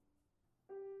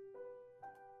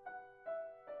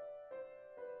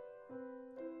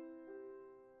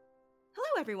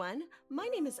everyone. My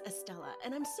name is Estella,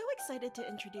 and I'm so excited to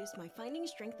introduce my Finding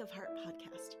Strength of Heart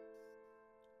podcast.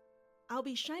 I'll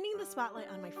be shining the spotlight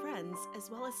on my friends as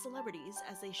well as celebrities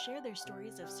as they share their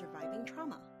stories of surviving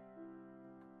trauma.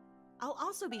 I'll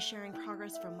also be sharing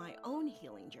progress from my own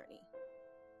healing journey.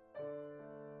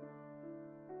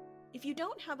 If you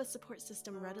don't have a support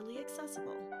system readily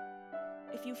accessible,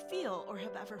 if you feel or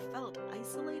have ever felt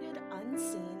isolated,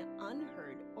 unseen,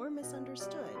 unheard, or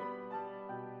misunderstood,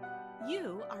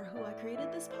 you are who I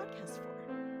created this podcast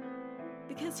for.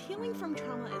 Because healing from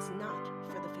trauma is not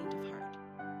for the faint of heart.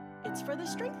 It's for the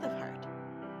strength of heart.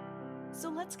 So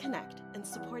let's connect and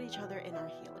support each other in our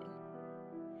healing.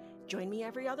 Join me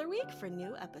every other week for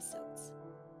new episodes.